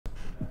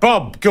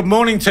Bob, good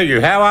morning to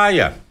you. How are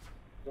you?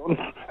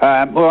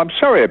 Well, I'm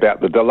sorry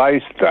about the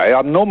delays today.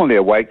 I'm normally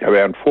awake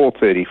around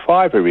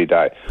 4:35 every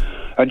day.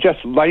 And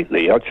just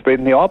lately, it's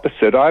been the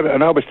opposite. I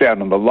was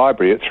down in the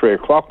library at 3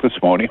 o'clock this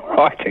morning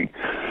writing.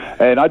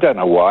 And I don't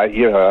know why.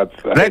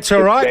 That's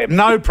all right.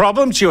 No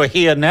problems. You're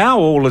here now.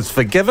 All is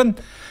forgiven.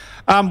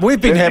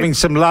 We've been having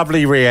some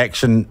lovely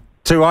reaction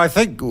to, I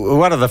think,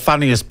 one of the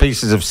funniest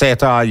pieces of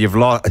satire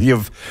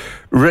you've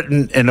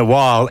written in a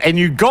while. And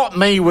you got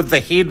me with the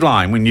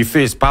headline when you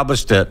first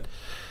published it.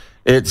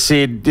 It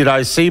said,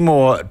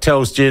 Seymour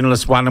tells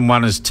journalists 1 and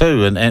 1 is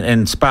 2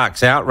 and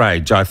sparks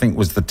outrage, I think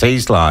was the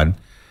tease line.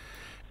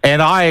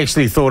 And I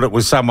actually thought it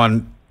was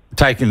someone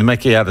taking the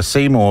mickey out of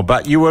Seymour,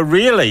 but you were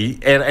really,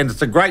 and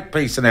it's a great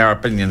piece in our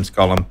opinions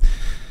column,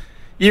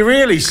 you're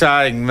really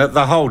saying that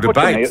the whole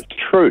debate... It's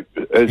true,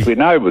 as we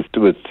know with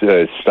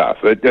stuff.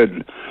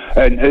 And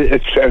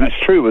it's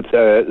true with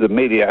the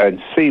media and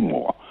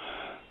Seymour.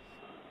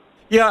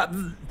 Yeah.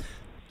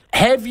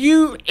 Have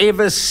you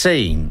ever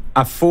seen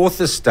a fourth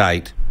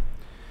estate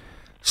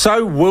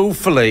so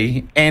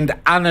willfully and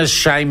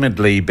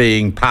unashamedly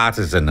being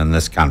partisan in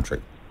this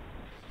country?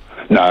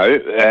 No,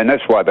 and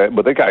that's why they're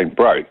going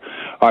broke.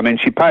 I mean,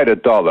 she paid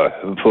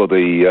 $1 for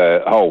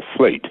the whole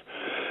fleet.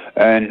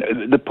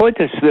 And the point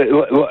is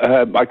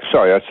that,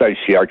 sorry, I say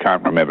she, I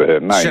can't remember her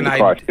name.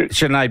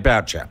 Sinead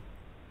Boucher.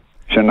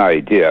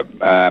 Sinead, yeah,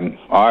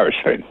 Irish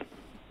then.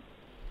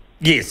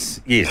 Yes.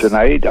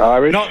 Sinead,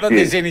 Irish. Not that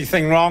there's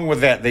anything wrong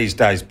with that these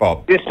days,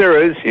 Bob. Yes,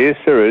 there is.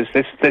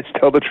 Let's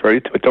tell the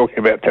truth. We're talking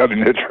about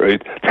telling the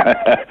truth.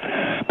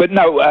 But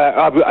no,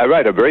 I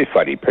wrote a very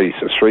funny piece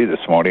at 3 this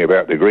morning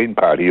about the Green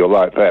Party. You'll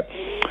like that.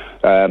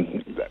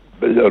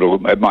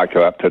 It might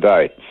go up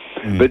today.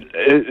 But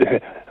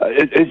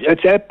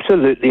it's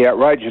absolutely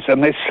outrageous,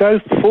 and they're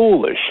so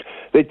foolish.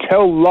 They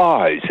tell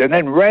lies and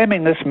then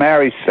ramming this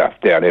Maori stuff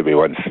down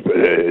everyone's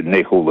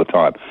neck all the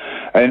time.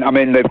 And, I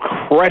mean, they've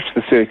crashed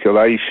the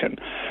circulation,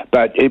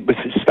 but it was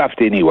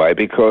stuffed anyway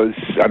because,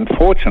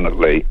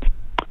 unfortunately,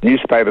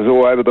 newspapers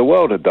all over the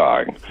world are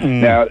dying.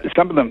 Now,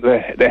 some of them,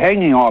 they're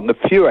hanging on, the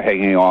few are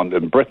hanging on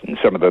in Britain,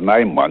 some of the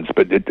named ones,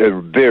 but they're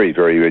very,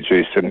 very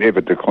reduced and ever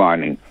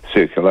declining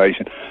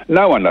circulation.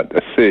 No one under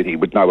 30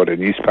 would know what a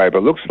newspaper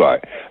looks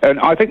like.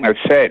 And I think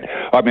that's sad.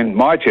 I mean,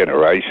 my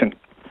generation...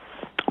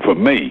 For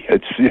me,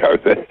 it's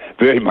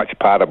very much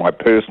part of my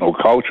personal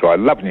culture. I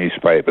love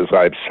newspapers.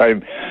 I have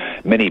so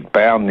many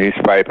bound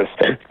newspapers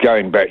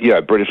going back,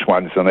 British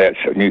ones and that,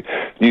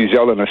 New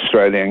Zealand,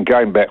 Australian,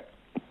 going back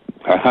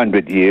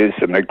 100 years,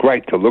 and they're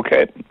great to look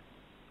at.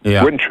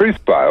 Yeah. When Truth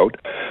failed,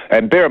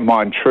 and bear in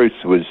mind,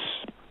 Truth was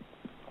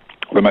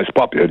the most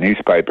popular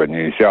newspaper in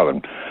New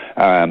Zealand,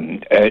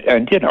 and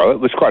it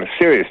was quite a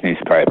serious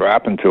newspaper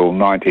up until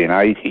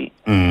 1980.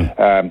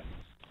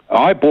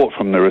 I bought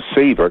from the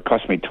receiver, it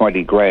cost me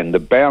 $20,000, the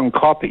bound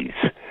copies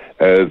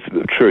of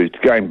the Truth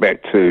going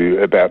back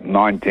to about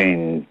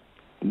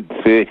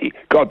 1930.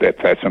 God,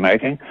 that's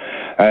fascinating.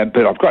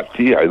 But I've got,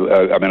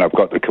 I've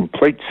got the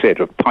complete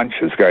set of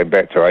punches going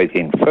back to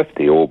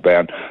 1850, all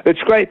bound. It's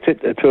great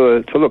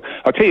to look.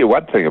 I'll tell you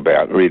one thing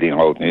about reading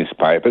old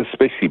newspapers,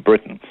 especially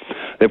Britain.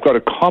 They've got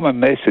a common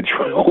message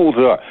all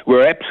the time.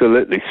 We're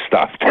absolutely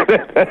stuffed.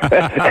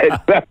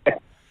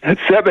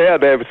 Somehow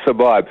they've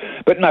survived.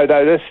 But no,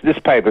 this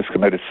paper's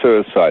committed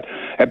suicide.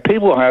 And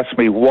people ask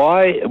me,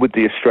 why would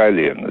the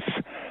Australians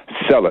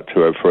sell it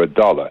to her for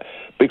 $1?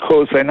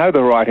 Because they know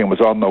the writing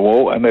was on the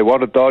wall and they want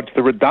to dodge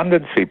the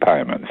redundancy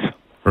payments.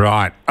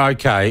 Right,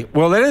 okay.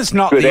 Well, that is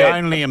not the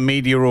only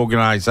media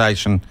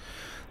organisation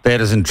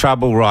that is in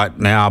trouble right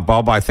now,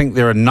 Bob. I think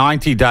there are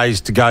 90 days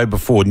to go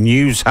before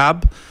News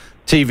Hub,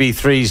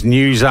 TV3's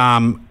news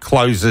arm,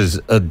 closes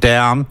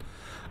down.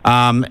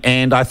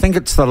 And I think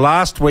it's the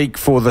last week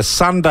for the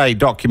Sunday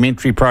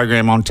documentary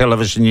program on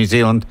Television New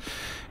Zealand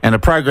and a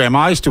program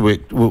I used to work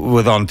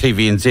with on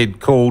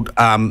TVNZ called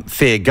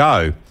Fair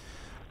Go.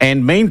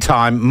 And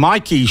meantime,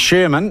 Mikey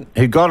Sherman,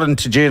 who got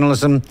into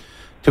journalism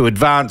to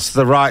advance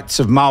the rights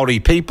of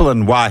Māori people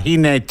in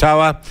Wahine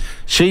Toa,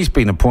 she's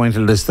been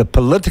appointed as the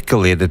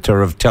political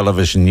editor of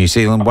Television New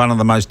Zealand, one of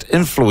the most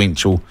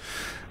influential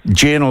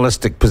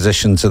journalistic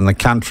positions in the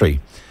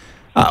country.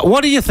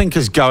 What do you think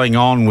is going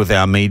on with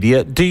our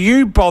media? Do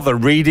you bother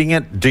reading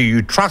it? Do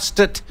you trust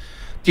it?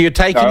 Do you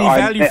take any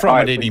value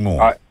from it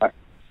anymore?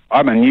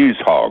 I'm a news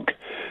hog.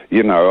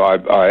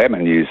 I am a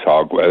news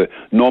hog.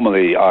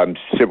 Normally,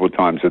 several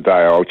times a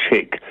day, I'll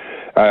check.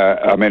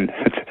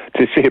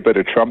 To see a bit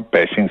of Trump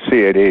bashing,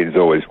 CNN is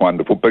always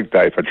wonderful. Big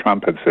day for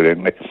Trump,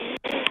 incidentally,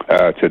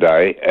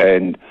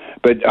 today.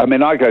 But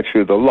I go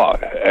through the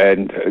lot,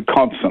 and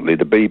constantly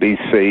the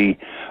BBC.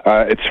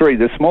 At 3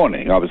 this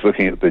morning, I was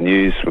looking at the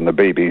news from the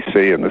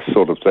BBC and this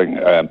sort of thing,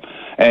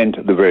 and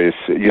the various,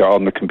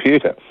 on the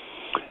computer.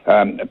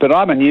 But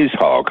I'm a news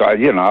hog. I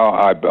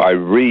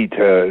read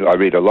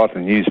a lot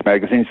of news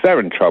magazines. They're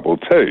in trouble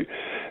too.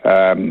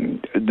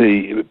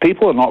 the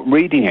people are not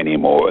reading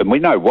anymore, and we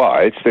know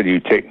why. It's the new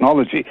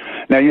technology.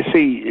 Now, you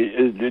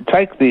see,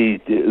 take the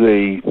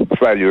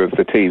failure of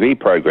the TV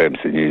programs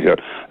in New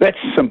Zealand. That's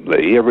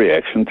simply a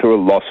reaction to a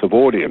loss of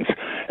audience.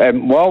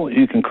 And while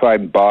you can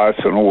claim bias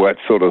and all that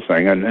sort of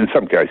thing, and in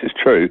some cases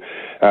true,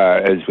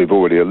 as we've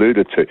already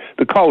alluded to,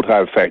 the cold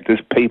hard fact is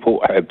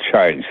people have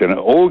changed, and it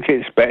all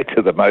gets back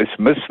to the most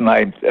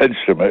misnamed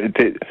instrument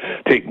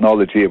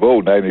technology of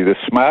all, namely the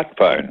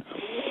smartphone.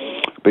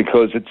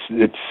 Because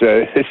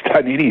it's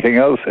done anything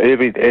else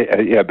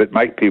but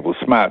make people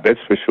smart, that's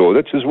for sure.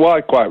 This is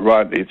why, quite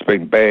rightly, it's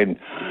been banned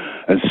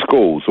in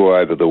schools all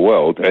over the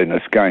world, and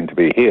it's going to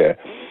be here.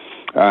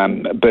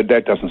 But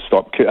that doesn't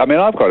stop kids. I mean,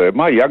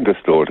 my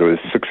youngest daughter is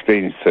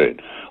 16 soon.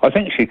 I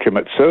think she'd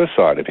commit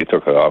suicide if you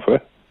took it off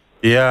her.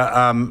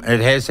 Yeah,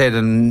 it has had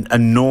an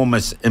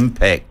enormous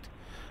impact,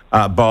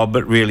 Bob.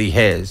 It really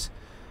has.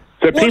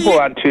 So people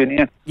aren't tuning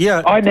in.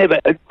 Yeah. I never,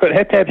 but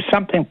had to have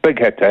something big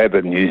had to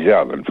happen in New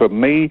Zealand for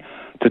me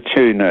to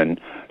tune in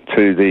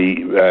to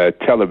the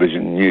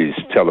television news,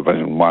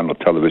 Television 1 or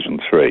Television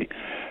 3,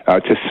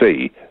 to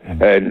see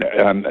and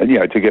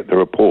to get the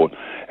report.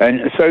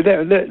 And so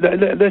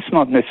that's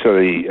not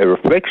necessarily a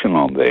reflection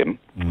on them.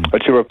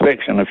 It's a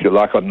reflection, if you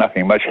like, on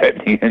nothing much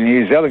happening in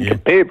New Zealand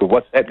compared with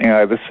what's happening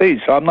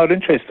overseas. So I'm not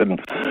interested in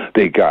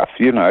their guff,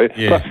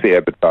 plus the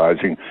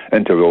advertising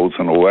intervals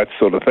and all that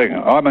sort of thing.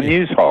 I'm a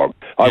news hog.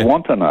 I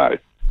want to know.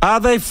 Are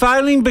they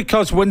failing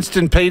because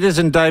Winston Peters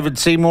and David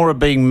Seymour are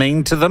being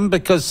mean to them?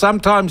 Because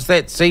sometimes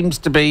that seems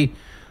to be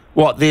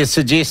what they're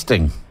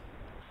suggesting.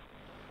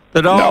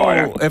 That,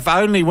 if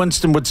only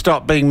Winston would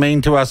stop being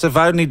mean to us, if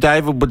only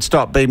David would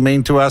stop being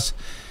mean to us,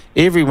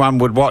 everyone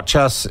would watch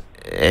us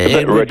and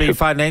it would be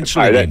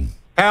financially in.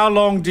 How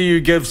long do you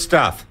give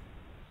stuff?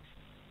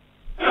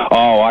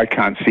 Oh, I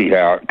can't see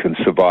how it can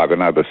survive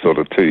another sort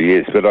of 2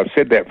 years, but I've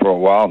said that for a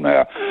while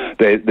now.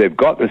 They've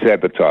got this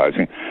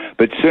advertising,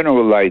 but sooner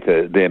or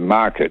later their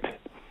market,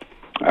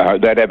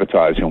 that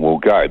advertising will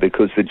go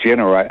because they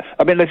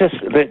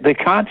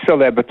can't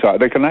sell advertising.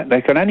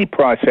 They can only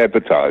price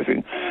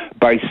advertising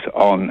based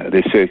on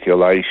their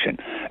circulation.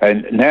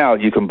 And now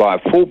you can buy a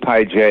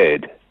full-page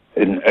ad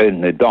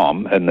in the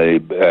Dom, in the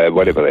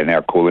whatever they're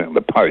now calling it,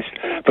 the Post,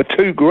 for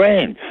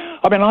 $2,000.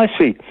 I mean,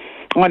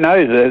 I know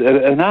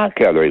an art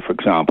gallery, for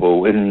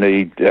example, in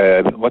the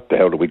what the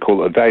hell do we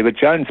call it? The David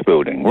Jones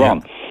building,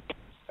 Ron.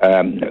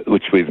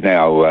 Which we've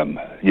now,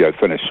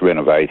 finished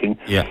renovating,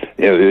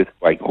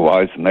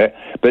 earthquake-wise and that.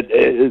 But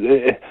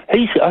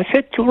I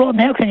said to Ron,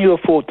 how can you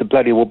afford to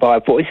bloody well buy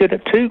it for? He said,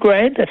 at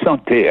 $2,000, that's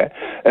not dear.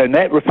 And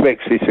that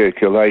reflects the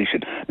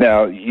circulation.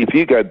 Now, if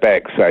you go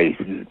back, say,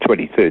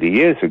 20, 30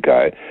 years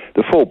ago,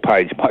 the full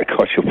page might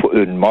cost you,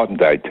 in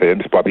modern-day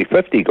terms, probably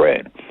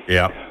 $50,000.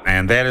 Yeah,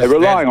 and that is... They're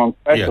relying on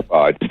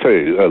classifieds,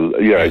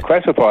 too.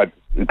 Classified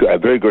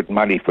very good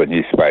money for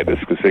newspapers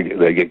because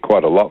they get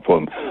quite a lot for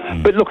them.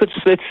 But look, it's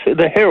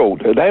the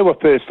Herald. They were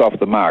first off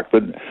the mark,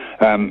 but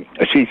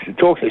she's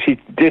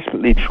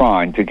desperately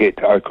trying to get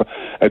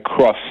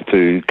across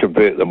to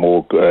convert them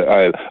all.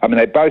 I mean,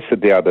 they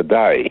boasted the other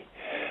day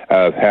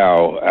of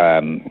how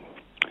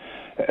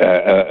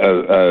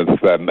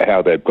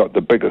they've got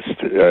the biggest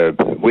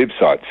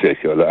website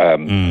circular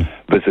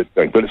visit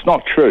thing, but it's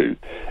not true.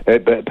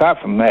 But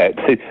apart from that,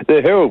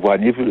 the Herald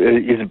one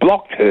is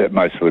blocked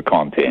most of the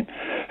content,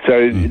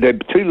 so they're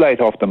too late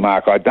off the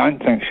mark. I don't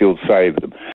think she'll save them.